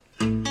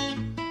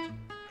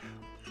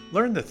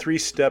Learn the 3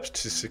 steps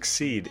to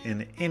succeed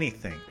in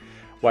anything,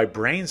 why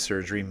brain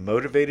surgery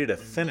motivated a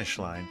finish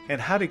line, and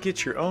how to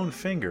get your own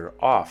finger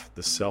off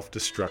the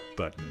self-destruct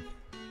button.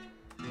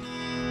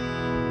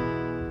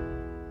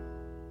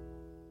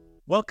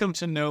 Welcome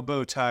to No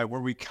Bow Tie,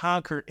 where we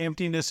conquer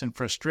emptiness and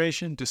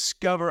frustration,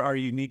 discover our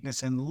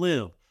uniqueness, and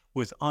live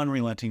with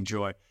unrelenting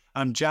joy.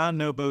 I'm John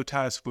No Bow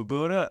Tie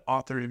Swoboda,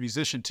 author and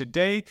musician.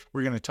 Today,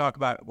 we're going to talk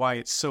about why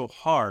it's so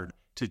hard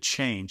to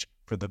change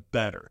for the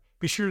better.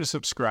 Be sure to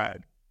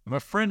subscribe. I'm a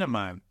friend of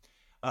mine.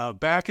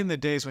 Back in the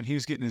days when he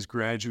was getting his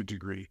graduate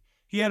degree,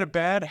 he had a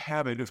bad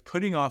habit of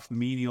putting off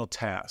menial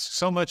tasks,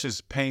 so much as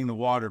paying the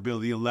water bill,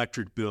 the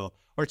electric bill,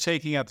 or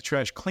taking out the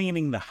trash,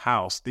 cleaning the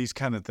house, these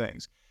kind of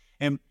things.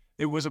 And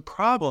it was a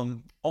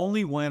problem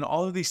only when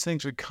all of these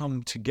things would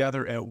come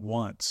together at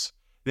once.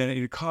 Then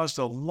it caused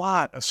a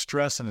lot of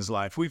stress in his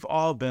life. We've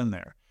all been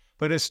there.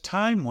 But as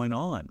time went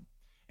on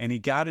and he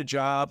got a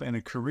job and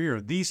a career,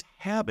 these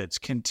habits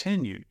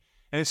continued.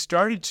 And it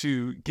started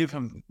to give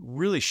him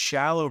really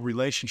shallow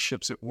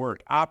relationships at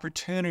work.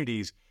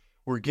 Opportunities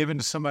were given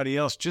to somebody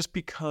else just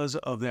because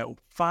of that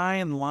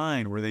fine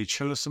line where they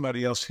chose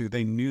somebody else who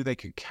they knew they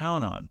could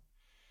count on.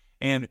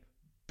 And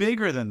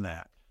bigger than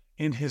that,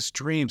 in his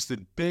dreams,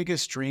 the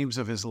biggest dreams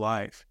of his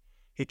life,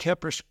 he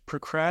kept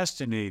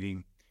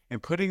procrastinating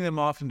and putting them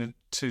off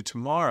into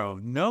tomorrow,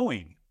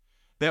 knowing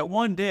that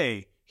one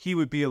day he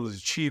would be able to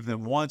achieve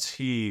them once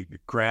he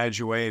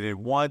graduated,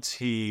 once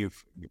he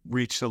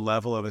reached the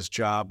level of his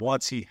job,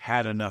 once he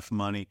had enough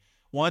money,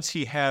 once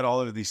he had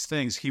all of these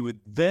things, he would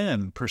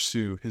then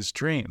pursue his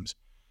dreams.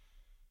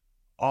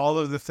 All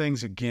of the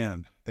things,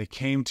 again, they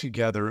came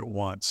together at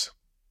once.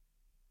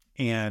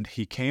 And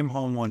he came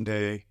home one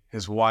day,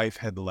 his wife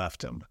had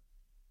left him.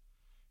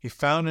 He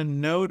found a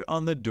note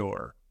on the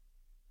door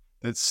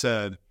that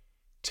said,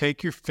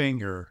 "Take your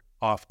finger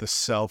off the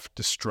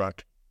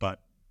self-destruct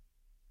button."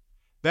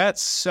 That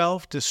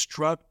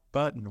self-destruct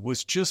button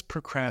was just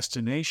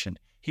procrastination.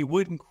 He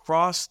wouldn't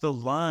cross the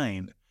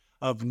line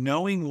of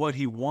knowing what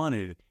he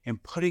wanted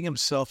and putting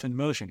himself in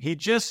motion. He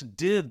just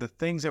did the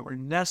things that were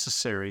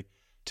necessary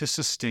to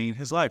sustain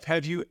his life.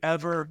 Have you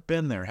ever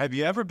been there? Have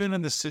you ever been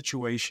in this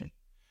situation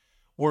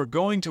where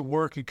going to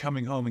work and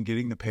coming home and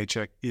getting the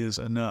paycheck is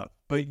enough,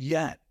 but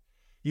yet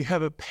you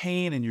have a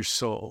pain in your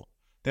soul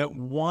that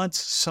wants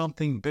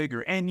something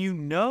bigger, and you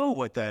know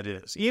what that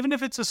is? Even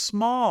if it's a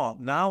small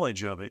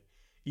knowledge of it,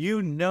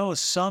 you know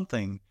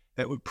something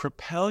that would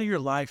propel your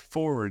life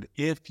forward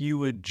if you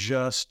would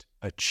just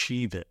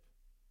achieve it.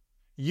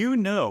 You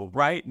know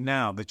right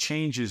now the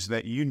changes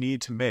that you need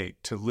to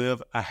make to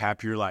live a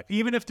happier life.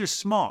 Even if they're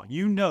small,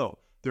 you know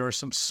there are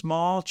some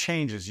small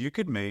changes you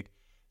could make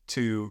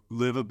to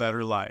live a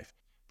better life.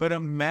 But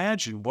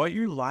imagine what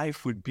your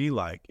life would be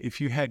like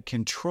if you had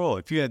control,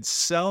 if you had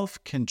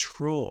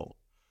self-control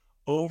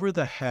over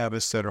the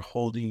habits that are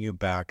holding you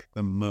back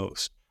the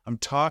most. I'm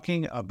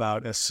talking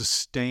about a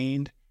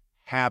sustained,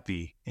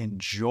 happy,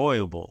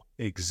 enjoyable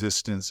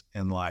existence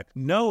in life,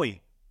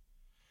 knowing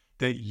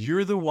that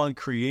you're the one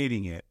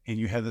creating it and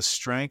you have the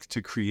strength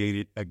to create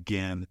it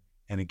again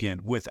and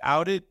again.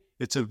 Without it,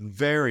 it's a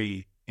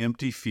very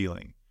empty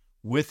feeling.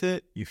 With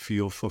it, you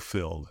feel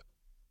fulfilled.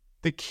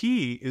 The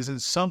key is in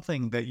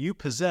something that you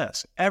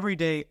possess every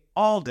day,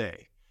 all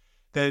day,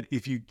 that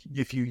if you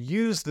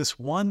use this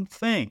one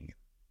thing,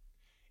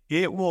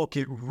 it will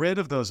get rid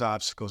of those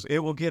obstacles. It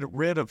will get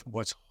rid of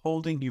what's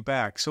holding you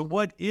back. So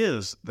what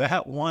is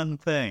that one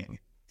thing?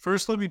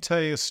 First, let me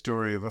tell you a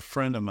story of a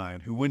friend of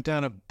mine who went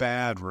down a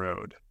bad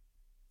road,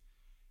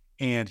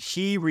 and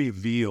he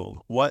revealed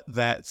what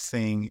that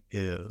thing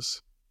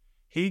is.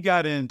 He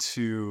got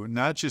into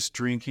not just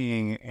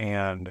drinking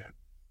and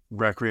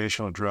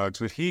recreational drugs,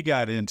 but he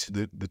got into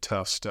the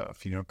tough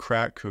stuff,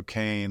 crack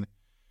cocaine,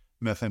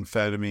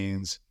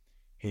 methamphetamines.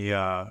 He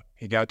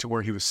got to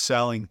where he was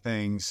selling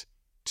things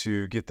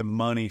to get the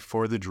money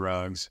for the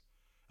drugs.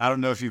 I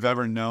don't know if you've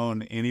ever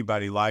known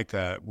anybody like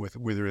that, with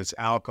whether it's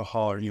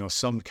alcohol or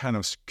some kind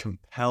of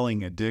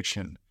compelling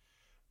addiction.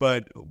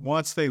 But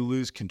once they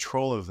lose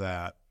control of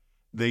that,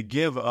 they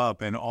give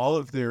up, and all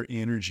of their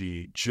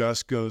energy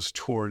just goes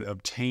toward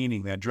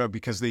obtaining that drug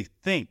because they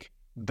think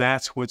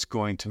that's what's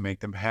going to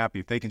make them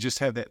happy. If they can just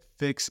have that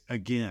fix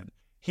again.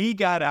 He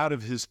got out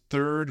of his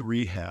third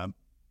rehab,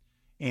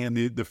 and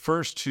the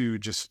first two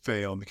just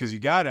failed because he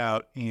got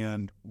out,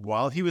 and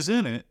while he was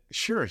in it,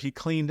 sure, he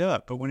cleaned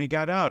up. But when he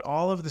got out,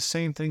 all of the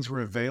same things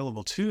were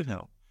available to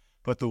him.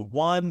 But the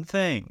one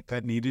thing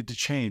that needed to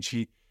change,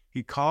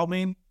 he called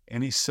me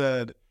and he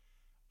said,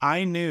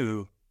 "I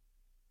knew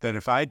that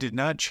if I did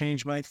not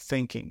change my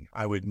thinking,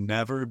 I would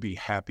never be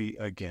happy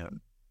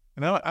again."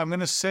 And I'm going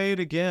to say it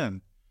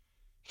again.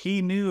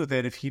 He knew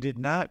that if he did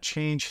not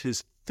change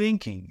his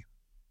thinking,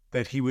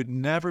 that he would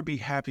never be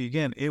happy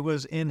again. It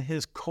was in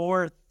his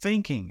core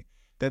thinking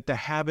that the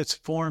habits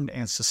formed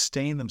and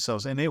sustained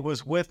themselves. And it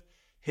was with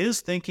his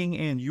thinking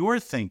and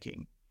your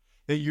thinking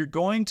that you're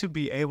going to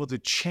be able to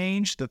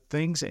change the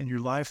things in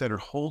your life that are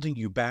holding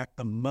you back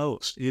the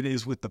most. It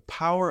is with the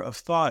power of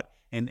thought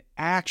and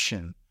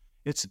action.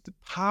 It's the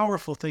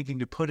powerful thinking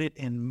to put it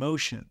in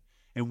motion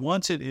And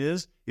once it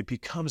is, it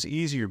becomes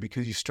easier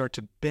because you start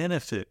to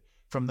benefit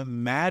from the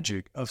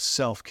magic of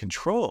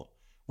self-control.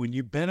 When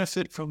you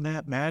benefit from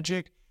that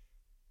magic,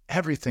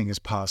 everything is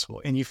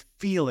possible, and you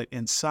feel it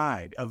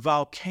inside. A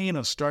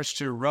volcano starts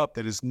to erupt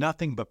that is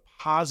nothing but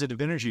positive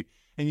energy,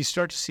 and you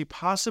start to see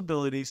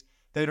possibilities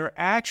that are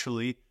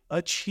actually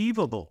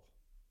achievable.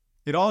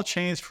 It all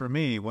changed for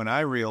me when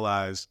I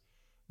realized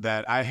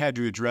that I had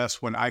to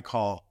address what I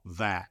call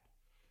that.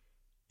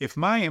 If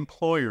my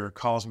employer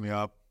calls me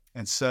up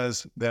and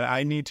says that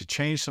I need to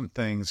change some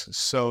things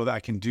so that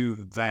I can do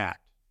that,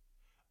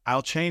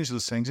 I'll change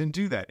those things and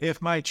do that.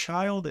 If my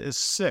child is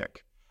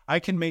sick, I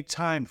can make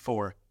time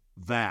for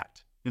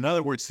that. In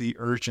other words, the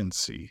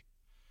urgency.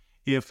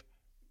 If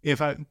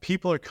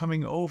people are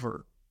coming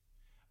over,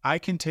 I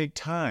can take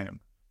time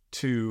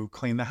to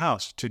clean the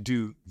house, to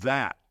do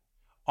that.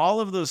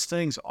 All of those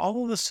things,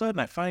 all of a sudden,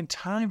 I find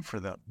time for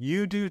them.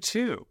 You do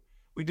too.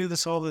 We do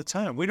this all the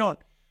time. We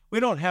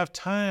don't have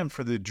time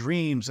for the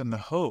dreams and the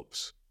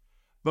hopes,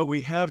 but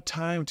we have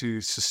time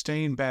to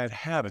sustain bad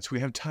habits.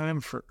 We have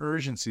time for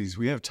urgencies.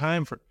 We have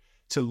time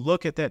to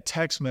look at that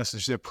text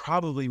message that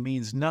probably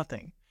means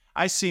nothing.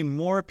 I see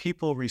more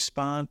people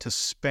respond to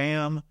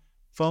spam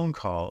phone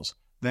calls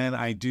than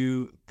I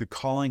do the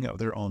calling of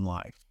their own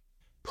life.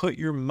 Put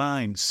your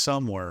mind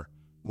somewhere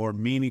more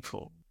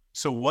meaningful.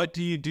 So what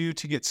do you do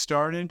to get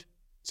started?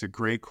 It's a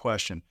great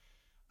question.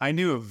 I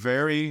knew a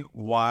very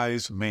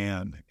wise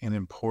man in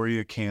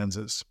Emporia,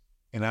 Kansas,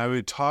 and I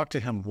would talk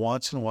to him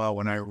once in a while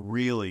when I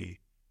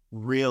really,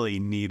 really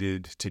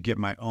needed to get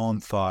my own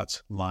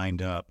thoughts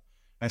lined up.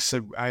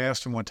 I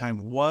asked him one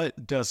time,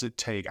 what does it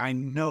take? I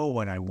know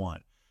what I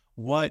want.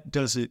 What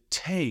does it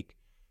take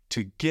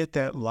to get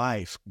that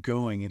life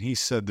going? And he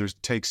said it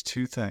takes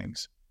two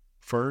things.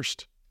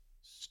 First,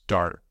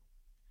 start.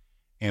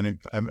 And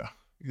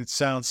it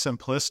sounds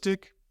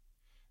simplistic.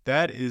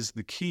 That is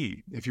the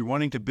key. If you're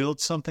wanting to build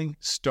something,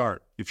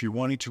 start. If you're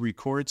wanting to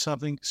record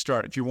something,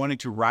 start. If you're wanting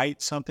to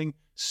write something,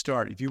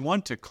 start. If you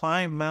want to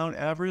climb Mount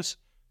Everest,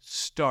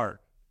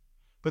 start.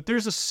 But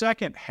there's a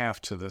second half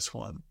to this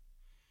one.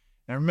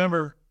 I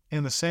remember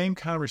in the same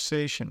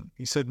conversation,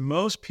 he said,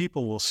 most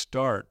people will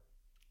start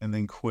and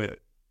then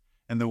quit.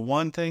 And the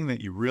one thing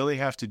that you really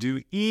have to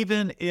do,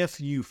 even if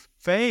you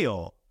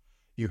fail,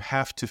 you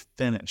have to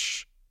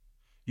finish.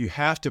 You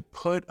have to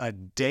put a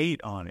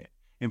date on it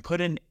and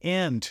put an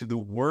end to the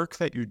work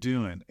that you're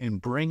doing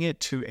and bring it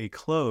to a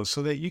close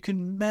so that you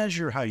can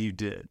measure how you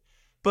did.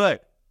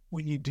 But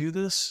when you do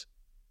this,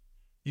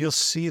 you'll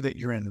see that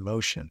you're in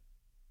motion.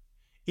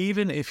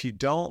 Even if you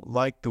don't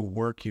like the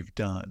work you've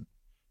done,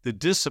 the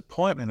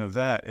disappointment of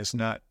that is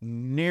not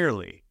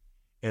nearly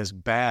as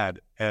bad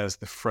as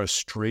the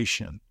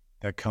frustration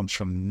that comes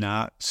from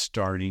not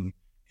starting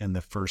in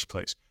the first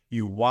place.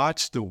 You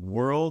watch the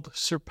world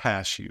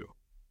surpass you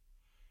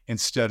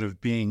instead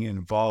of being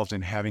involved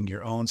in having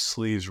your own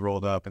sleeves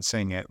rolled up and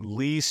saying, at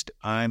least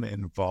I'm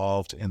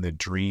involved in the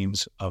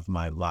dreams of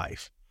my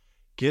life.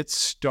 Get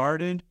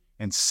started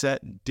and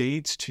set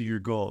dates to your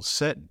goals.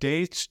 Set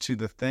dates to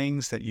the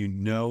things that you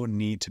know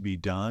need to be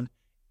done,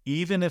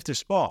 even if they're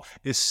small,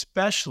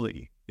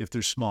 especially if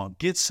they're small.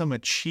 Get some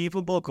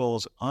achievable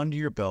goals under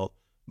your belt,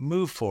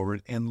 move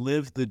forward, and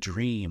live the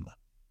dream.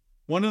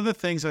 One of the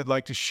things I'd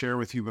like to share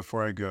with you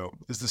before I go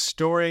is the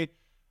story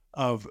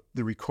of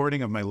the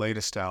recording of my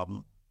latest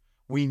album.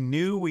 We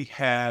knew we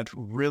had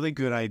really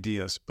good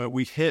ideas, but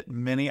we hit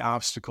many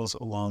obstacles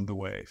along the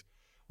way.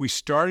 We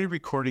started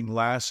recording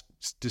last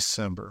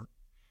December,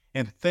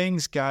 and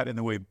things got in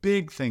the way,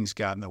 big things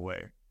got in the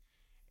way.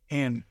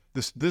 And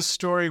this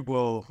story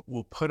will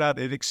put out,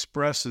 it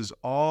expresses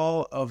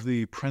all of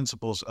the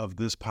principles of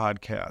this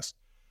podcast.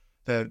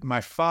 That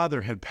my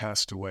father had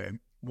passed away.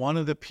 One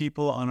of the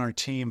people on our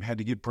team had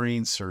to get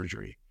brain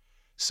surgery.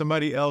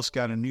 Somebody else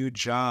got a new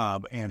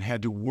job and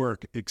had to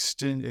work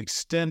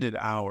extended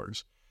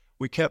hours.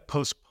 We kept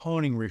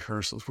postponing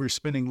rehearsals. We were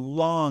spending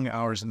long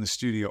hours in the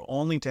studio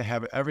only to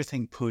have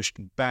everything pushed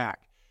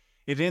back.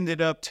 It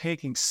ended up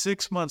taking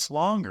 6 months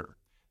longer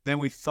than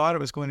we thought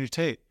it was going to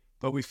take.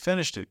 But we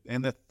finished it.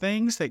 And the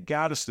things that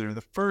got us there,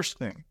 the first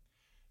thing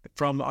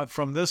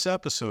from this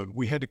episode,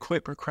 we had to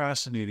quit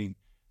procrastinating.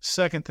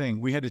 Second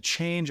thing, we had to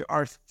change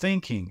our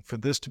thinking for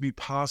this to be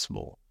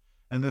possible.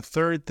 And the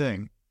third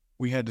thing,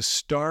 we had to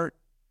start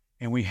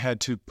and we had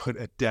to put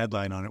a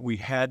deadline on it. We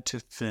had to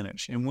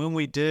finish. And when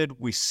we did,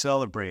 we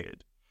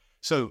celebrated.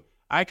 So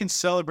I can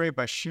celebrate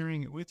by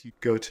sharing it with you.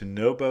 Go to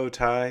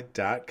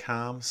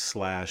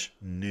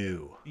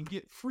nobowtie.com/new and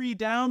get free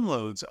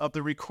downloads of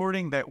the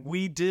recording that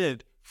we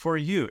did for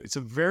you. It's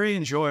a very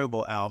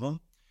enjoyable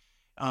album.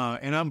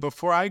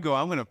 Before I go,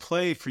 I'm going to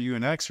play for you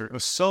a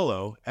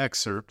solo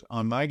excerpt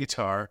on my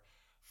guitar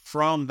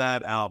from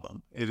that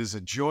album. It is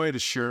a joy to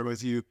share it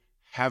with you.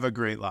 Have a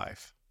great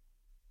life.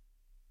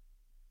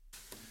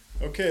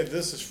 Okay,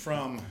 this is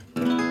from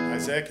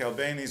Isaac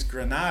Albeni's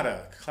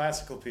Granada,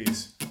 classical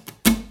piece.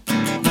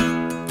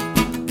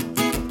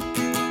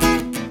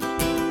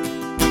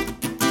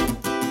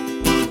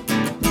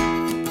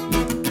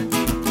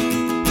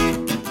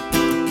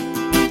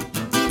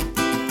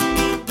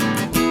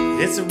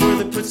 It's a word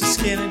that puts the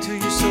skin into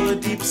your soul, a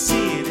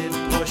deep-seated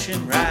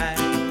portion right.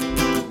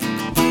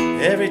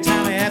 Every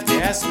time I have to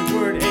ask the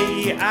word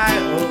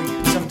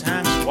A-E-I-O,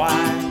 sometimes why.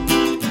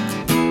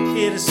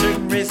 It is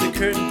certain, raise the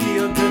curtain,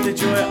 feel good, the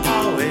joy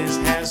always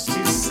has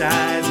two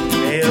sides.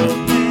 Hail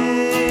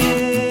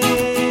Mary,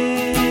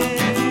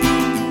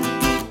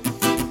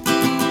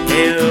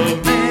 Hail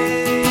Mary.